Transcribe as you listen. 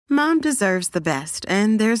Mom deserves the best,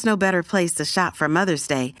 and there's no better place to shop for Mother's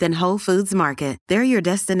Day than Whole Foods Market. They're your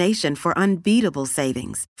destination for unbeatable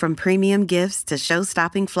savings, from premium gifts to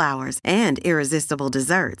show-stopping flowers and irresistible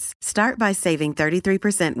desserts. Start by saving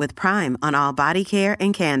 33% with Prime on all body care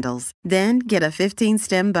and candles. Then get a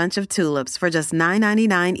 15-stem bunch of tulips for just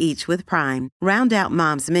 $9.99 each with Prime. Round out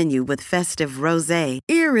Mom's menu with festive rosé,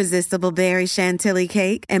 irresistible berry chantilly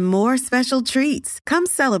cake, and more special treats. Come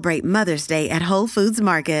celebrate Mother's Day at Whole Foods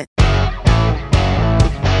Market.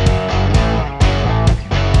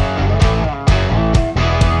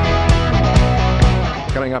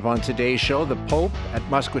 Coming up on today's show, the Pope at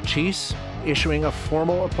Maskwacis issuing a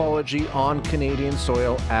formal apology on Canadian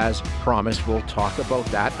soil as promised. We'll talk about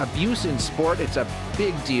that. Abuse in sport, it's a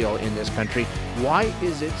big deal in this country. Why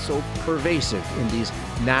is it so pervasive in these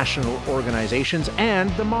national organizations?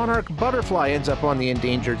 And the monarch butterfly ends up on the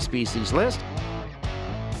endangered species list.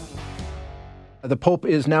 The Pope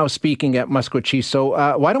is now speaking at Maskwacis,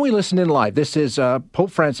 so why don't we listen in live? This is Pope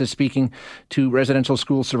Francis speaking to residential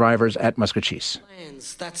school survivors at Maskwacis.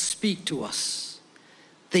 Plans that speak to us,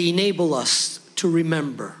 they enable us to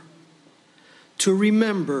remember. To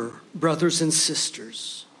remember, brothers and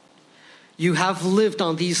sisters, you have lived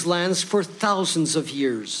on these lands for thousands of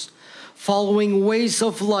years, following ways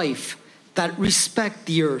of life that respect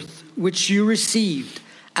the earth, which you received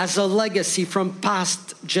as a legacy from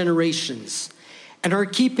past generations, and are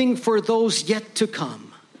keeping for those yet to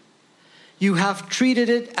come. You have treated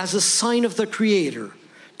it as a sign of the Creator,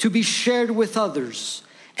 to be shared with others,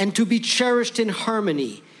 and to be cherished in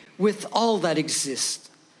harmony with all that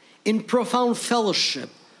exists, in profound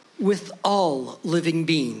fellowship with all living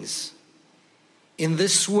beings. In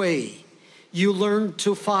this way, you learn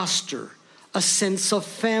to foster a sense of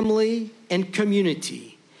family and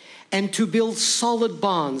community, and to build solid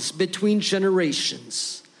bonds between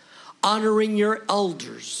generations, honoring your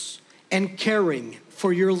elders and caring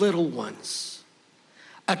for your little ones.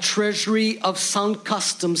 A treasury of sound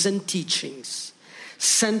customs and teachings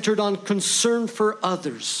centered on concern for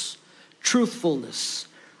others, truthfulness,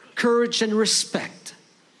 courage and respect,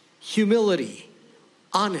 humility,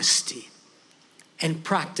 honesty, and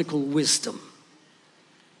practical wisdom.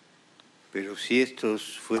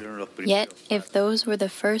 Yet, if those were the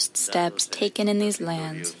first steps taken in these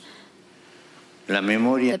lands,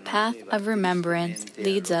 the path of remembrance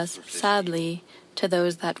leads us, sadly, to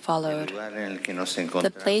those that followed.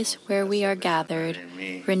 The place where we are gathered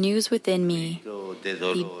renews within me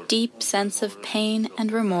the deep sense of pain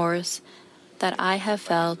and remorse that I have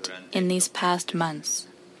felt in these past months.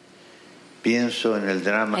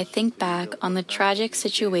 I think back on the tragic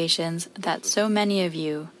situations that so many of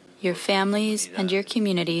you, your families and your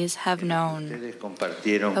communities have known,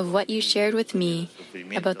 of what you shared with me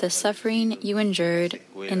about the suffering you endured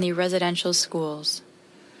in the residential schools.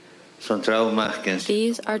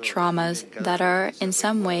 These are traumas that are in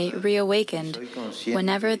some way reawakened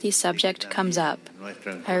whenever the subject comes up.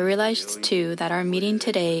 I realize too that our meeting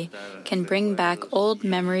today can bring back old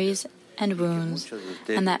memories and wounds,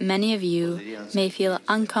 and that many of you may feel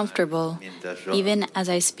uncomfortable even as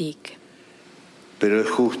I speak.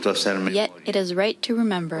 Yet it is right to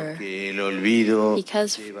remember,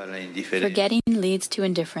 because forgetting leads to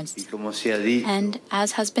indifference. And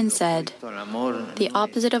as has been said, the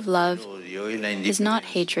opposite of love is not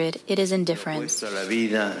hatred, it is indifference.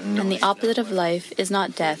 And the opposite of life is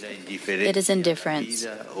not death, it is indifference.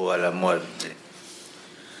 To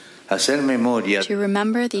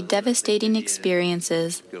remember the devastating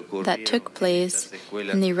experiences that took place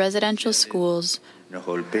in the residential schools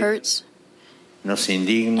hurts,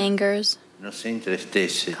 angers,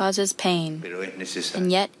 causes pain,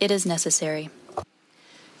 and yet it is necessary.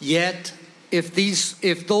 Yet, if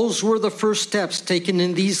those were the first steps taken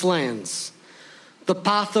in these lands, the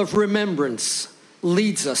path of remembrance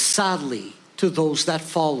leads us, sadly, to those that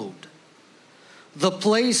followed. The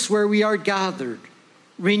place where we are gathered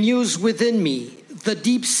renews within me the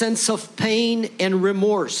deep sense of pain and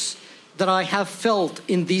remorse that I have felt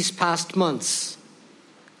in these past months.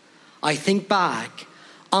 I think back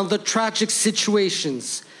on the tragic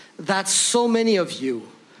situations that so many of you,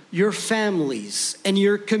 your families, and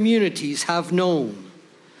your communities have known,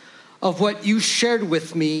 of what you shared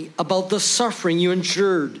with me about the suffering you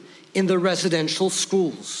endured in the residential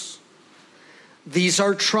schools. These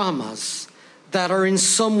are traumas that are in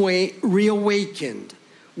some way reawakened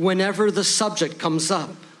whenever the subject comes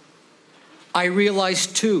up. I realize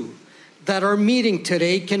too that our meeting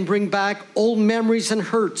today can bring back old memories and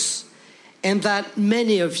hurts, and that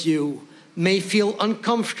many of you may feel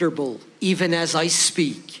uncomfortable even as I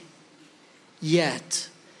speak. Yet,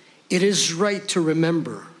 it is right to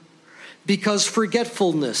remember, because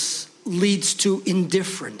forgetfulness leads to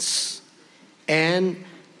indifference. And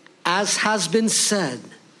as has been said,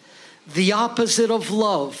 the opposite of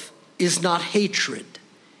love is not hatred,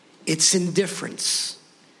 it's indifference.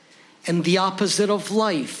 And the opposite of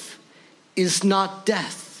life is not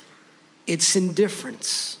death, it's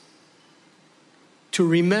indifference. To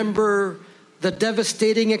remember the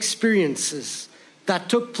devastating experiences that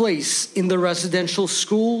took place in the residential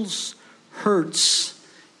schools hurts,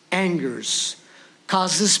 angers,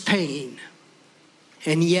 causes pain,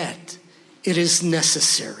 and yet it is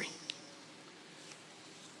necessary.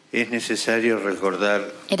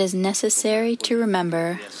 It is necessary to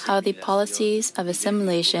remember how the policies of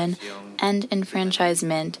assimilation and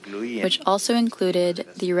enfranchisement, which also included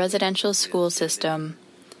the residential school system,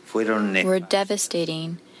 were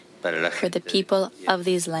devastating for the people of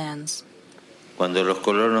these lands. When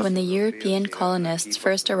the European colonists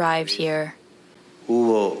first arrived here,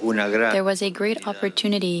 there was a great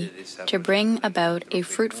opportunity to bring about a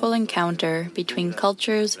fruitful encounter between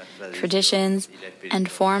cultures, traditions, and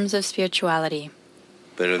forms of spirituality.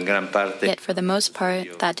 Yet for the most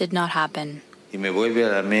part, that did not happen.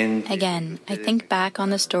 Again, I think back on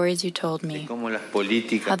the stories you told me,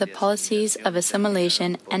 how the policies of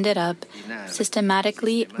assimilation ended up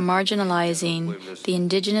systematically marginalizing the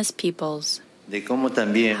indigenous peoples.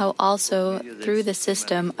 How also, through the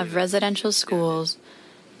system of residential schools,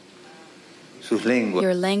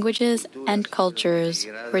 your languages and cultures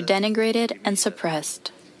were denigrated and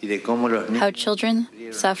suppressed. How children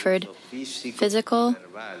suffered physical,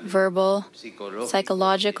 verbal,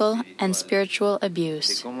 psychological, and spiritual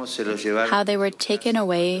abuse. How they were taken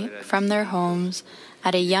away from their homes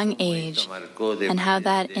at a young age, and how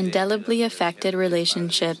that indelibly affected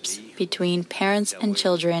relationships between parents and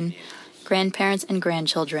children, grandparents and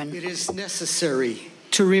grandchildren. It is necessary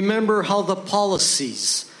to remember how the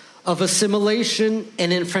policies of assimilation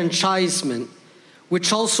and enfranchisement,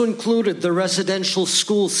 which also included the residential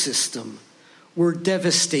school system, were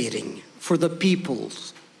devastating for the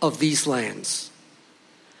peoples of these lands.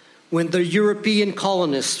 When the European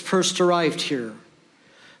colonists first arrived here,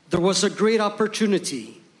 there was a great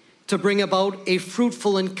opportunity to bring about a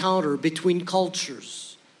fruitful encounter between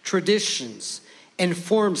cultures, traditions, and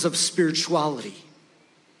forms of spirituality.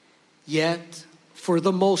 Yet, for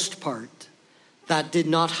the most part, that did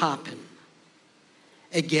not happen.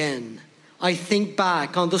 Again, I think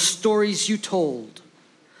back on the stories you told,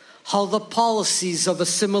 how the policies of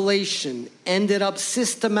assimilation ended up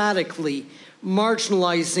systematically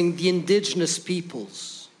marginalizing the indigenous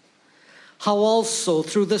peoples. How also,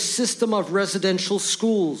 through the system of residential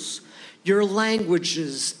schools, your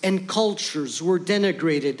languages and cultures were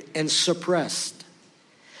denigrated and suppressed.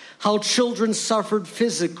 How children suffered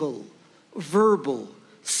physical, verbal,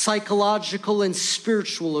 psychological, and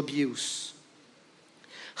spiritual abuse.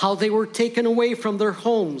 How they were taken away from their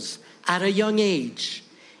homes at a young age,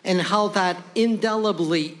 and how that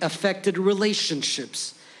indelibly affected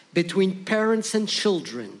relationships between parents and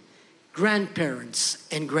children, grandparents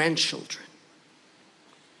and grandchildren.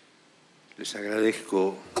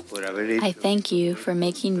 I thank you for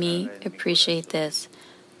making me appreciate this,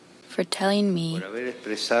 for telling me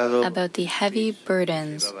about the heavy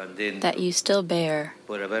burdens that you still bear,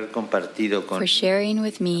 for sharing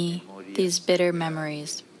with me these bitter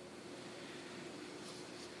memories.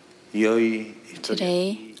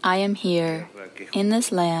 Today, I am here in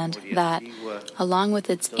this land that, along with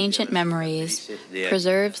its ancient memories,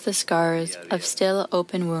 preserves the scars of still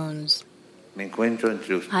open wounds.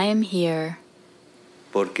 I am here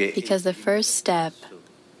because the first step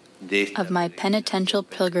of my penitential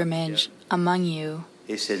pilgrimage among you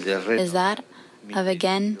is that of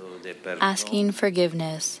again asking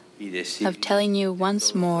forgiveness, of telling you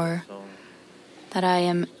once more that I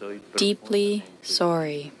am deeply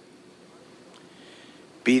sorry.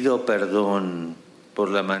 Sorry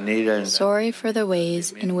for the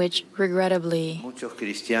ways in which, regrettably,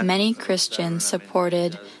 many Christians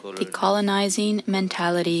supported the colonizing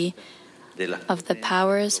mentality of the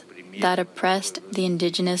powers that oppressed the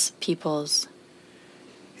indigenous peoples.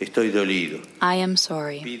 I am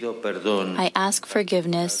sorry. I ask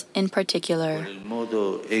forgiveness in particular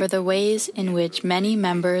for the ways in which many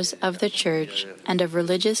members of the church and of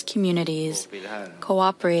religious communities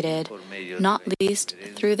cooperated, not least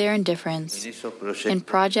through their indifference, in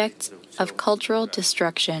projects of cultural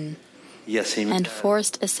destruction and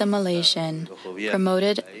forced assimilation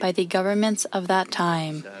promoted by the governments of that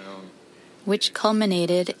time, which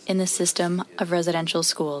culminated in the system of residential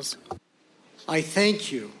schools. I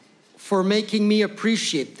thank you for making me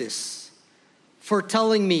appreciate this, for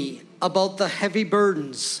telling me about the heavy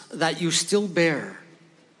burdens that you still bear,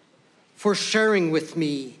 for sharing with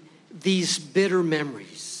me these bitter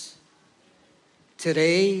memories.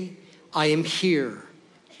 Today, I am here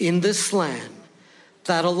in this land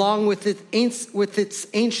that, along with its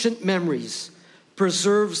ancient memories,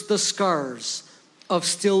 preserves the scars of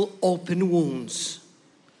still open wounds.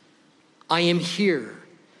 I am here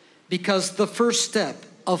because the first step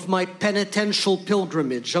of my penitential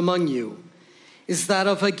pilgrimage among you is that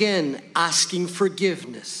of again asking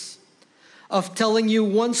forgiveness, of telling you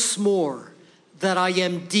once more that I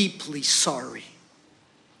am deeply sorry.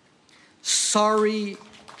 Sorry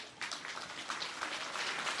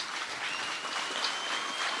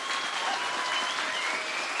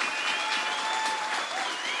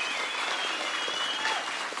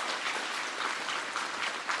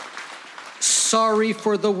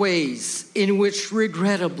for the ways in which,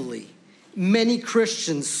 regrettably, many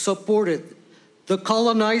Christians supported the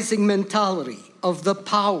colonizing mentality of the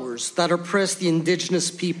powers that oppress the indigenous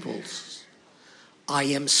peoples. I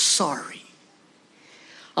am sorry.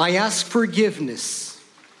 I ask forgiveness.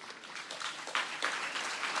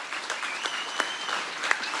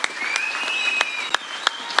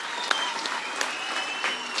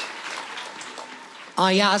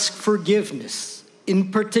 I ask forgiveness, in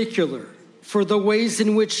particular, for the ways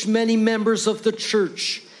in which many members of the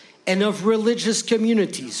church and of religious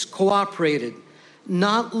communities cooperated,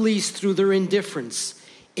 not least through their indifference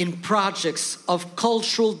in projects of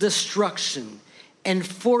cultural destruction and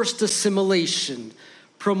forced assimilation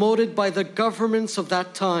promoted by the governments of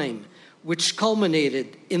that time, which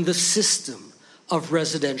culminated in the system of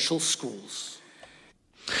residential schools.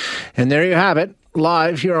 And there you have it.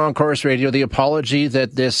 Live here on Corus Radio, the apology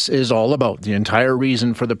that this is all about, the entire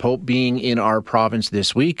reason for the Pope being in our province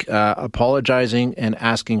this week, apologizing and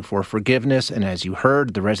asking for forgiveness. And as you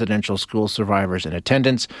heard, the residential school survivors in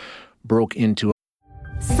attendance broke into.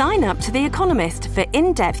 Sign up to The Economist for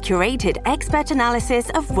in-depth curated expert analysis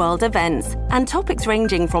of world events and topics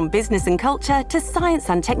ranging from business and culture to science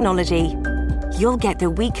and technology. You'll get the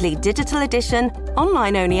weekly digital edition,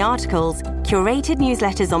 online-only articles, curated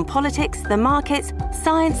newsletters on politics, the markets,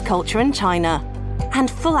 science, culture and China, and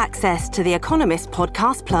full access to The Economist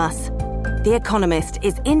Podcast Plus. The Economist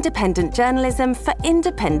is independent journalism for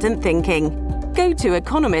independent thinking. Go to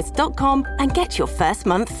economist.com and get your first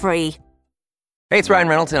month free. Hey, it's Ryan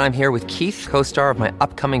Reynolds, and I'm here with Keith, co-star of my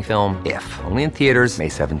upcoming film, If, only in theaters May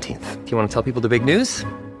 17th. Do you want to tell people the big news?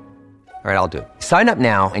 All right, I'll do it. Sign up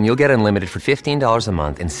now and you'll get unlimited for $15 a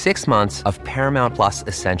month and 6 months of Paramount Plus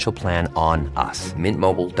Essential Plan on us.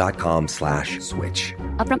 MintMobile.com/switch.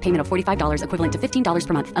 Upfront payment of $45 equivalent to $15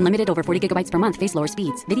 per month. Unlimited over 40 gigabytes per month. Face lower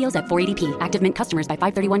speeds. Videos at 480p. Active Mint customers by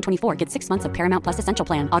 531.24 get 6 months of Paramount Plus Essential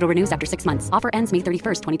Plan. Auto renews after 6 months. Offer ends May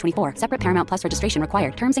 31st, 2024. Separate Paramount Plus registration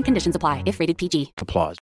required. Terms and conditions apply if rated PG.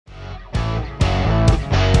 Applause.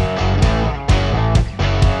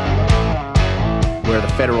 Where the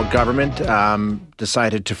federal government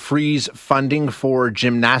decided to freeze funding for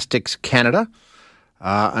Gymnastics Canada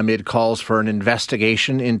amid calls for an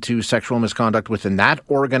investigation into sexual misconduct within that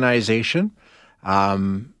organization.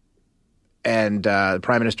 And the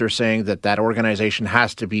Prime Minister saying that organization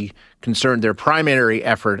has to be concerned. Their primary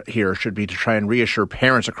effort here should be to try and reassure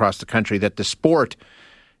parents across the country that the sport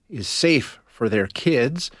is safe for their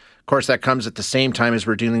kids. Of course, that comes at the same time as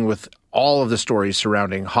we're dealing with all of the stories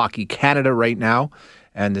surrounding Hockey Canada right now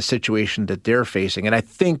and the situation that they're facing. And I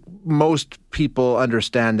think most people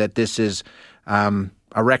understand that this is a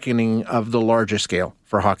reckoning of the larger scale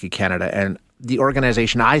for Hockey Canada. And the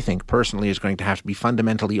organization, I think, personally, is going to have to be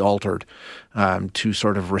fundamentally altered to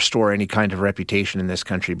sort of restore any kind of reputation in this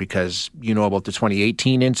country, because you know about the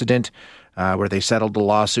 2018 incident where they settled the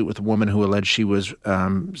lawsuit with a woman who alleged she was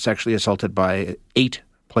sexually assaulted by 8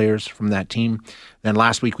 players from that team. Then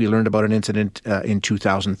last week we learned about an incident in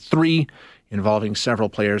 2003 involving several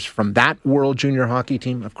players from that World Junior Hockey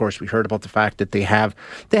team. Of course, we heard about the fact that they have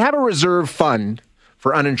a reserve fund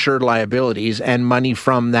for uninsured liabilities, and money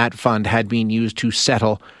from that fund had been used to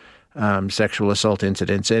settle sexual assault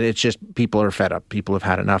incidents. And it's just, people are fed up. People have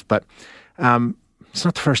had enough. But it's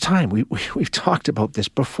not the first time. We've talked about this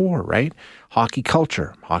before, right? Hockey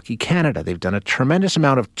culture, Hockey Canada. They've done a tremendous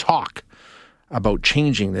amount of talk about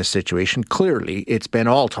changing this situation. Clearly, it's been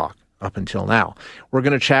all talk up until now. We're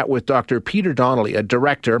going to chat with Dr. Peter Donnelly, a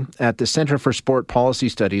director at the Centre for Sport Policy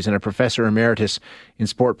Studies and a professor emeritus in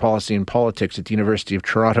sport policy and politics at the University of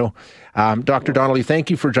Toronto. Dr. Donnelly, thank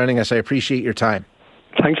you for joining us. I appreciate your time.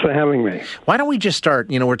 Thanks for having me. Why don't we just start,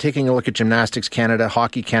 we're taking a look at Gymnastics Canada,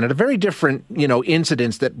 Hockey Canada, very different,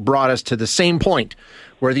 incidents that brought us to the same point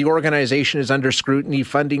where the organization is under scrutiny,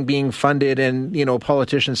 funding being funded, and,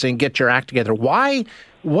 politicians saying, get your act together. Why?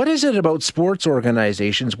 What is it about sports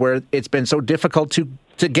organizations where it's been so difficult to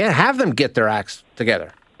have them get their acts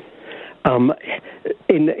together?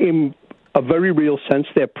 In a very real sense,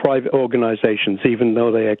 they're private organizations, even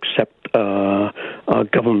though they accept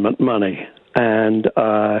government money. And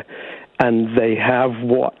they have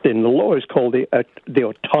what in the law is called the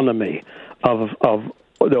autonomy of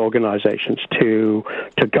the organizations to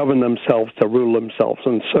govern themselves, to rule themselves.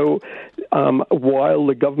 And so while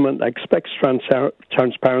the government expects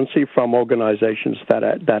transparency from organizations that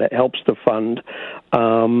it helps to fund,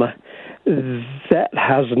 that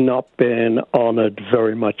has not been honored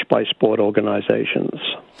very much by sport organizations.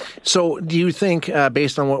 So do you think,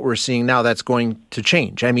 based on what we're seeing now, that's going to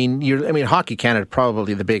change? I mean, Hockey Canada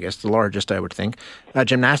probably the biggest, the largest, I would think.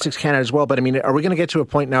 Gymnastics Canada as well. But, are we going to get to a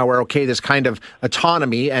point now where, this kind of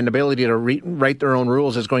autonomy and ability to write their own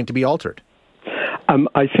rules is going to be altered?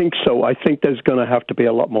 I think so. I think there's going to have to be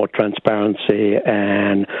a lot more transparency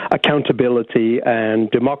and accountability and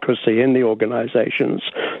democracy in the organizations,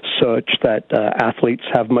 such that athletes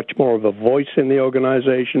have much more of a voice in the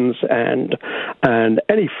organizations, and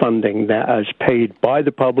any funding that is paid by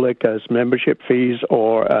the public as membership fees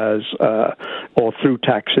or through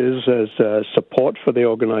taxes as support for the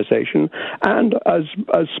organization, and as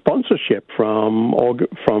sponsorship from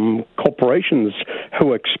corporations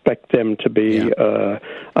who expect them to be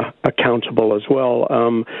accountable as well.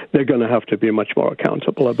 They're going to have to be much more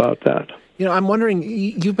accountable about that. I'm wondering,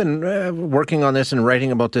 you've been working on this and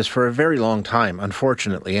writing about this for a very long time,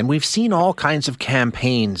 unfortunately, and we've seen all kinds of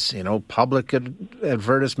campaigns, public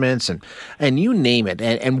advertisements and you name it,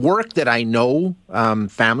 and work that I know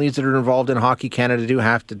families that are involved in Hockey Canada do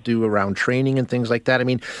have to do around training and things like that.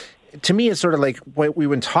 To me, it's sort of like we've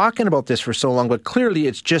been talking about this for so long, but clearly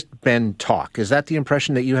it's just been talk. Is that the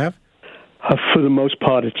impression that you have? For the most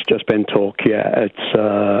part, it's just been talk. Yeah,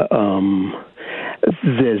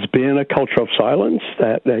 there's been a culture of silence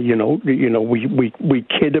that we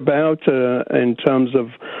kid about in terms of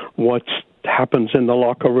what happens in the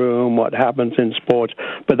locker room, what happens in sports,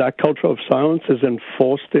 but that culture of silence is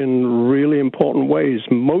enforced in really important ways,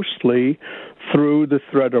 mostly through the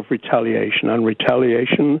threat of retaliation. And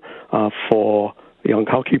retaliation for young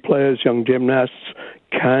hockey players, young gymnasts,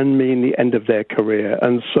 can mean the end of their career.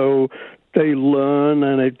 And so they learn,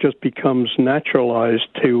 and it just becomes naturalized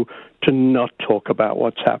to not talk about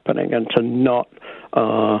what's happening and to not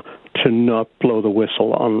blow the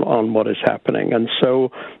whistle on what is happening. And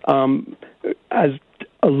so, as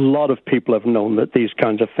a lot of people have known that these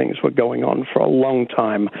kinds of things were going on for a long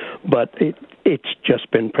time, but it's just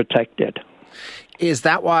been protected. Is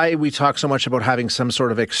that why we talk so much about having some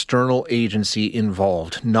sort of external agency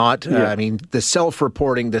involved? Not, the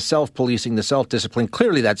self-reporting, the self-policing, the self-discipline.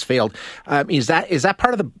 Clearly, that's failed. Is that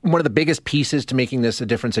part of one of the biggest pieces to making this a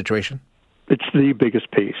different situation? It's the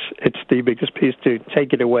biggest piece. It's the biggest piece to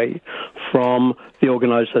take it away from the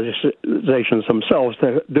organizations themselves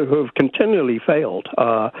who have continually failed,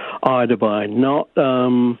 either by not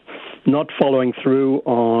following through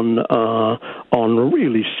on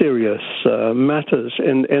really serious matters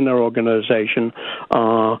in their organization,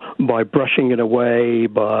 by brushing it away,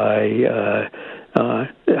 by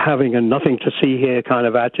having a nothing to see here kind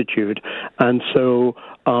of attitude. And so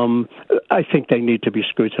I think they need to be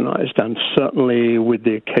scrutinized, and certainly with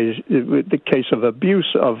the case of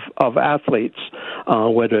abuse of athletes,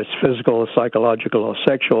 whether it's physical or psychological or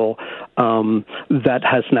sexual, that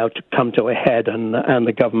has now come to a head, and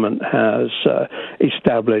the government has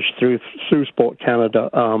established through Sport Canada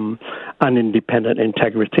an independent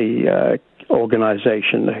integrity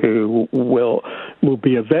organization who will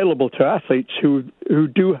be available to athletes who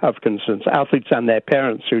do have concerns, athletes and their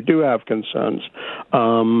parents who do have concerns,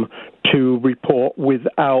 to report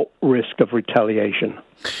without risk of retaliation.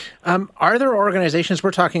 Are there organizations,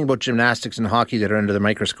 we're talking about gymnastics and hockey, that are under the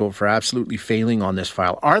microscope for absolutely failing on this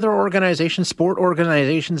file. Are there organizations, sport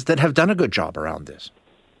organizations, that have done a good job around this?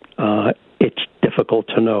 It's difficult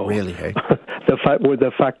to know. Really, hey? The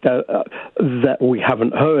fact that we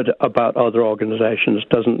haven't heard about other organizations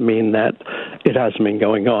doesn't mean that it hasn't been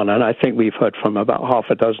going on. And I think we've heard from about half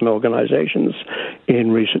a dozen organizations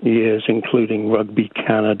in recent years, including Rugby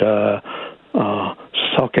Canada,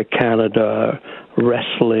 Soccer Canada,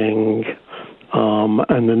 wrestling,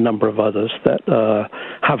 and a number of others that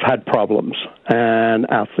have had problems. And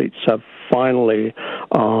athletes have finally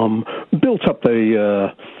built up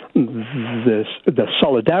the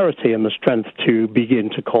solidarity and the strength to begin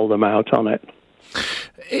to call them out on it.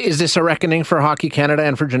 Is this a reckoning for Hockey Canada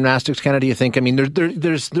and for Gymnastics Canada, do you think? I mean,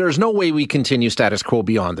 there's no way we continue status quo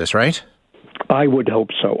beyond this, right? I would hope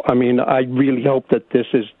so. I mean, I really hope that this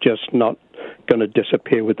is just not going to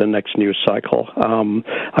disappear with the next news cycle.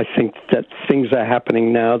 I think that things are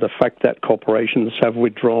happening now. The fact that corporations have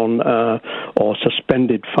withdrawn or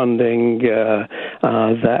suspended funding,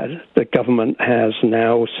 that the government has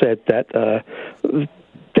now said that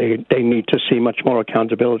they need to see much more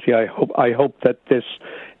accountability. I hope that this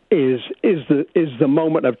is the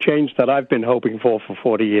moment of change that I've been hoping for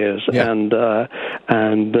 40 years, and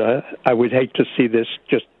I would hate to see this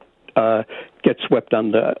just get swept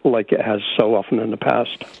under like it has so often in the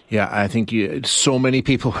past. Yeah, I think so many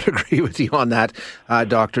people would agree with you on that,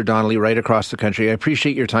 Dr. Donnelly, right across the country. I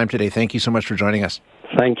appreciate your time today. Thank you so much for joining us.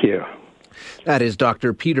 Thank you. That is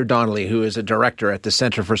Dr. Peter Donnelly, who is a director at the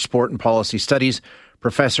Centre for Sport and Policy Studies,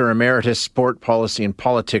 Professor Emeritus, Sport Policy and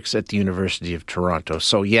Politics at the University of Toronto.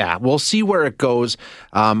 So, yeah, we'll see where it goes.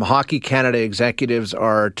 Hockey Canada executives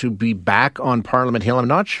are to be back on Parliament Hill. I'm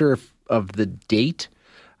not sure of the date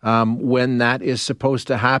when that is supposed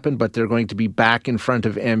to happen, but they're going to be back in front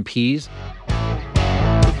of MPs.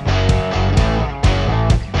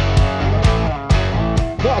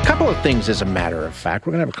 Well, a couple of things, as a matter of fact.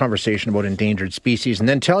 We're going to have a conversation about endangered species and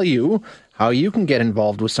then tell you how you can get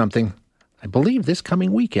involved with something, I believe, this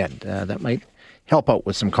coming weekend that might help out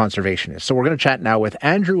with some conservationists. So we're going to chat now with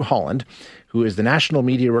Andrew Holland, who is the National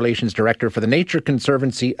Media Relations Director for the Nature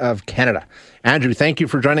Conservancy of Canada. Andrew, thank you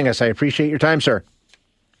for joining us. I appreciate your time, sir.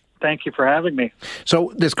 Thank you for having me.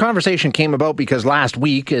 So this conversation came about because last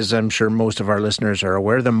week, as I'm sure most of our listeners are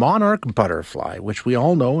aware, the monarch butterfly, which we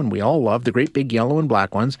all know and we all love, the great big yellow and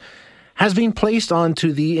black ones, has been placed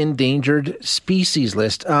onto the endangered species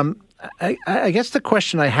list. I guess the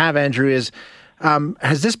question I have, Andrew, is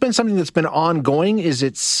has this been something that's been ongoing? Is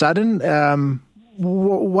it sudden?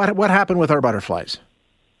 What happened with our butterflies?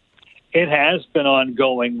 It has been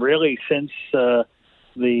ongoing, really, since for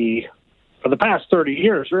the past 30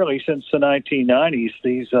 years, really, since the 1990s,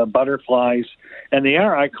 these butterflies, and they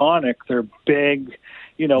are iconic. They're big.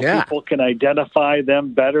 You know, people can identify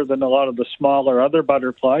them better than a lot of the smaller other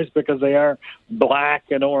butterflies because they are black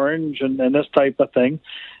and orange and this type of thing.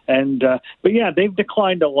 And but yeah, they've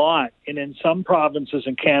declined a lot, and in some provinces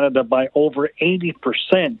in Canada by over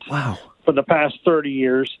 80%. Wow. For the past 30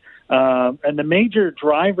 years. And the major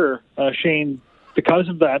driver, Shane, because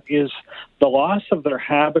of that, is the loss of their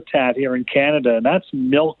habitat here in Canada, and that's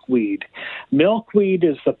milkweed. Milkweed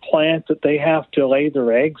is the plant that they have to lay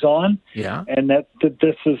their eggs on, and that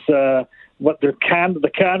this is what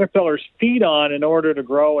the caterpillars feed on in order to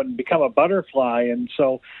grow and become a butterfly. And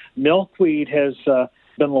so milkweed has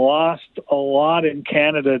been lost a lot in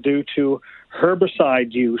Canada due to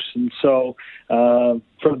herbicide use. And so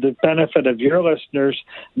for the benefit of your listeners,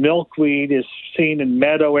 milkweed is seen in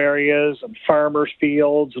meadow areas and farmers'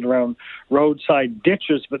 fields and around roadside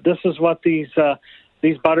ditches. But this is what these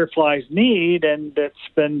butterflies need, and it's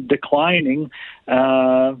been declining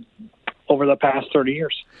over the past 30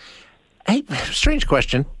 years. Hey, strange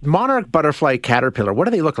question. Monarch butterfly caterpillar, what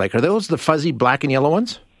do they look like? Are those the fuzzy black and yellow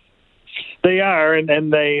ones? They are,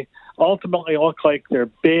 and they ultimately look like they're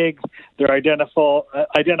big. They're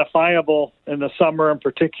identifiable in the summer in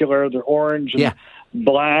particular. They're orange and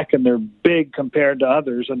black, and they're big compared to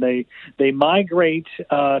others. And they migrate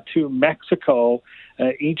to Mexico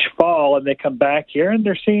each fall, and they come back here, and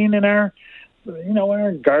they're seen in our, in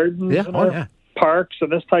our gardens and our parks and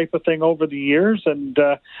this type of thing over the years. And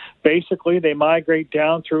basically they migrate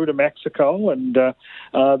down through to Mexico, and the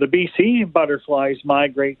BC butterflies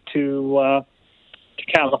migrate to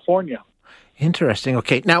California. Interesting.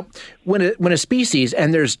 Okay. Now, when a species,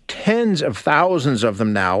 and there's tens of thousands of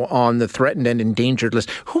them now on the threatened and endangered list,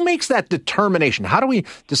 who makes that determination? How do we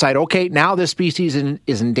decide, okay, now this species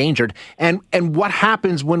is endangered, and what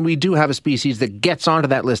happens when we do have a species that gets onto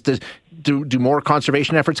that list? Do more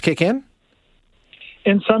conservation efforts kick in?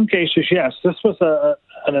 In some cases, yes. This was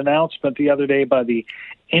an announcement the other day by the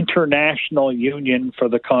International Union for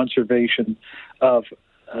the Conservation of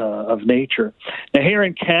Nature. Now, here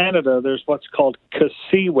in Canada, there's what's called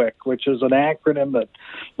CSIWIC, which is an acronym that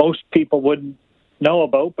most people wouldn't know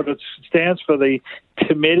about, but it stands for the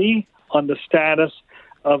Committee on the Status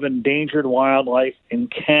of Endangered Wildlife in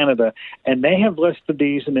Canada. And they have listed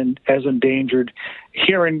these as endangered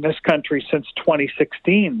here in this country since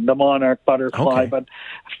 2016, the monarch butterfly. Okay. But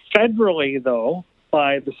federally, though,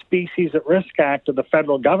 by the Species at Risk Act of the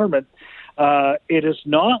federal government, it is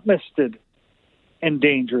not listed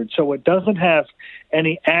endangered. So it doesn't have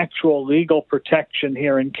any actual legal protection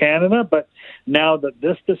here in Canada. But now that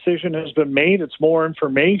this decision has been made, it's more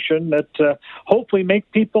information that hopefully make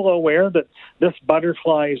people aware that this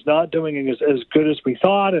butterfly is not doing as good as we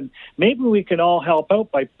thought. And maybe we can all help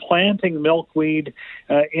out by planting milkweed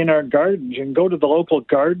in our gardens. You can go to the local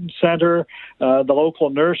garden center, the local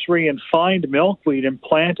nursery, and find milkweed and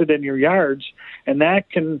plant it in your yards. And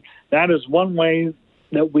that is one way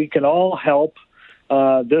that we can all help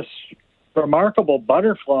this remarkable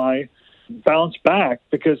butterfly bounce back,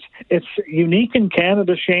 because it's unique in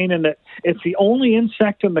Canada, Shane, in that it's the only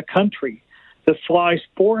insect in the country that flies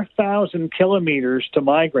 4,000 kilometers to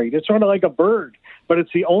migrate. It's sort of like a bird, but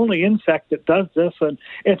it's the only insect that does this, and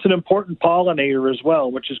it's an important pollinator as well,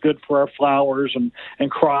 which is good for our flowers and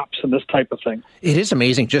crops and this type of thing. It is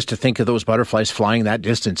amazing just to think of those butterflies flying that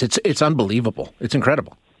distance. It's unbelievable. It's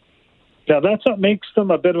incredible. Yeah, that's what makes them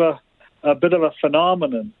a bit of a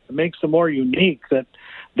phenomenon. It makes them more unique that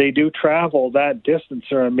they do travel that distance.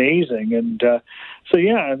 Are amazing. And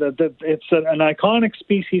it's an iconic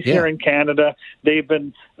species here in Canada. They've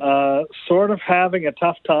been sort of having a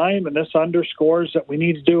tough time, and this underscores that we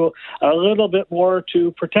need to do a little bit more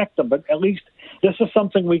to protect them. But at least this is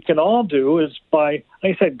something we can all do, is by,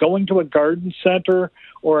 like I said, going to a garden center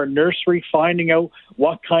or a nursery, finding out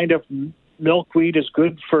what kind of milkweed is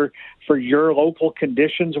good for your local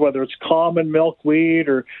conditions, whether it's common milkweed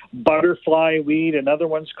or butterfly weed, another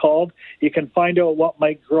one's called. You can find out what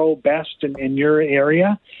might grow best in your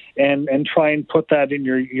area and try and put that in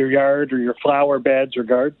your yard or your flower beds or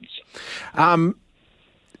gardens.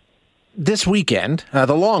 This weekend,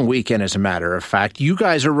 the long weekend, as a matter of fact, you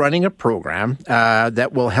guys are running a program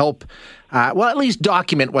that will help at least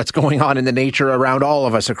document what's going on in the nature around all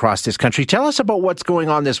of us across this country. Tell us about what's going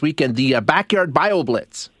on this weekend, the Backyard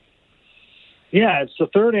BioBlitz. Yeah, it's the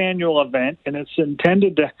third annual event, and it's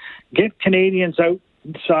intended to get Canadians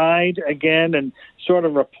outside again and sort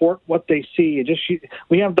of report what they see.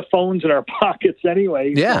 We have the phones in our pockets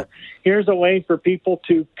anyway. Yeah. So here's a way for people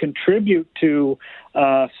to contribute to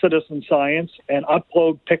citizen science and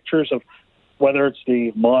upload pictures of whether it's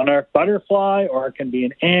the monarch butterfly, or it can be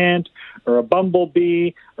an ant or a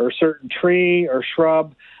bumblebee or a certain tree or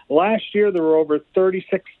shrub. Last year, there were over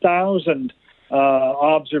 36,000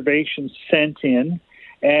 observations sent in,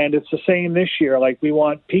 and it's the same this year. Like, we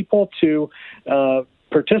want people to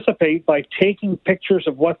participate by taking pictures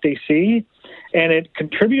of what they see, and it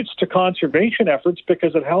contributes to conservation efforts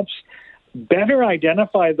because it helps better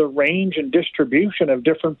identify the range and distribution of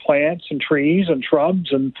different plants and trees and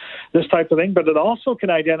shrubs and this type of thing. But it also can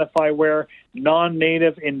identify where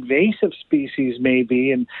non-native invasive species may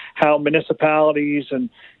be, and how municipalities and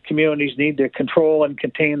communities need to control and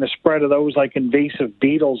contain the spread of those, like invasive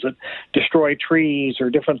beetles that destroy trees or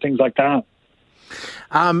different things like that.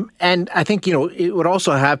 And I think, it would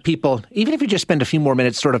also have people, even if you just spend a few more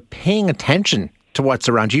minutes sort of paying attention to what's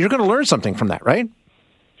around you, you're going to learn something from that, right?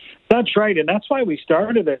 That's right, and that's why we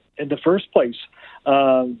started it in the first place.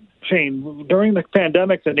 Shane, during the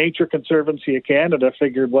pandemic, the Nature Conservancy of Canada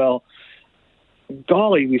figured, well,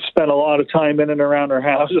 golly, we spent a lot of time in and around our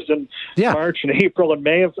houses in March and April and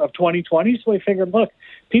May of 2020, so we figured, look,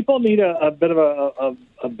 people need a bit of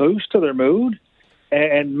a boost to their mood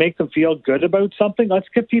and make them feel good about something. Let's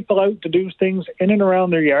get people out to do things in and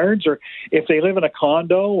around their yards, or if they live in a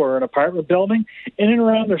condo or an apartment building, in and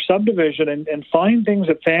around their subdivision, and find things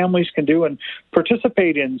that families can do and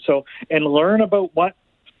participate in. So, and learn about what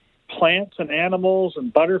plants and animals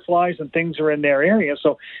and butterflies and things are in their area.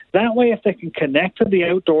 So that way, if they can connect to the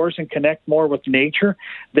outdoors and connect more with nature,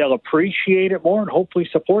 they'll appreciate it more and hopefully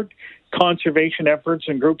support conservation efforts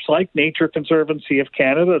and groups like Nature Conservancy of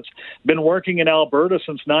Canada. It's been working in Alberta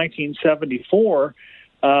since 1974,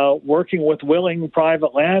 working with willing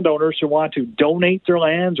private landowners who want to donate their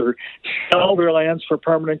lands or sell their lands for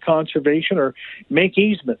permanent conservation or make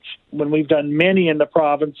easements. When we've done many in the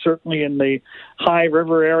province, certainly in the High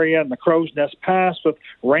River area and the Crow's Nest Pass, with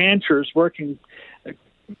ranchers working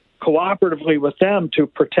cooperatively with them to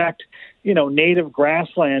protect, native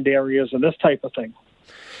grassland areas and this type of thing.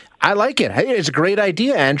 I like it. Hey, it's a great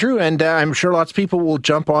idea, Andrew, and I'm sure lots of people will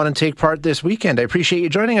jump on and take part this weekend. I appreciate you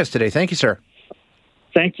joining us today. Thank you, sir.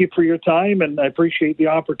 Thank you for your time, and I appreciate the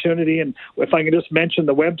opportunity. And if I can just mention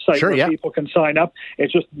the website where people can sign up,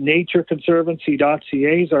 it's just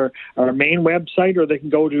natureconservancy.ca is our main website, or they can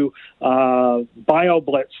go to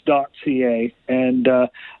bioblitz.ca and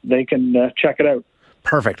they can check it out.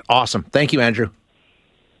 Perfect. Awesome. Thank you, Andrew.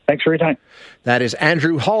 Thanks for your time. That is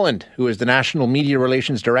Andrew Holland, who is the National Media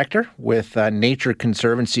Relations Director with Nature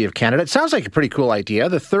Conservancy of Canada. It sounds like a pretty cool idea.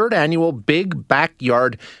 The 3rd annual Big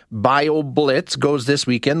Backyard Bio Blitz goes this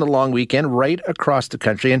weekend, the long weekend, right across the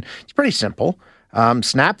country. And it's pretty simple.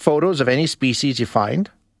 Snap photos of any species you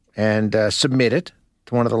find and submit it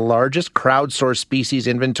to one of the largest crowdsourced species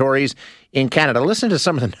inventories in Canada. Listen to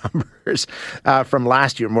some of the numbers from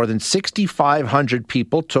last year. More than 6,500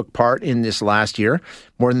 people took part in this last year.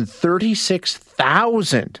 More than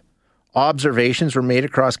 36,000 observations were made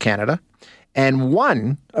across Canada. And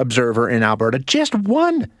one observer in Alberta, just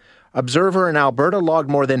one observer in Alberta, logged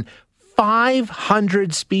more than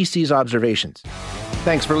 500 species observations.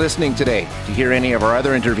 Thanks for listening today. To hear any of our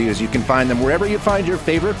other interviews, you can find them wherever you find your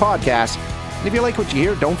favorite podcasts. And if you like what you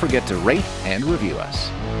hear, don't forget to rate and review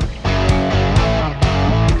us.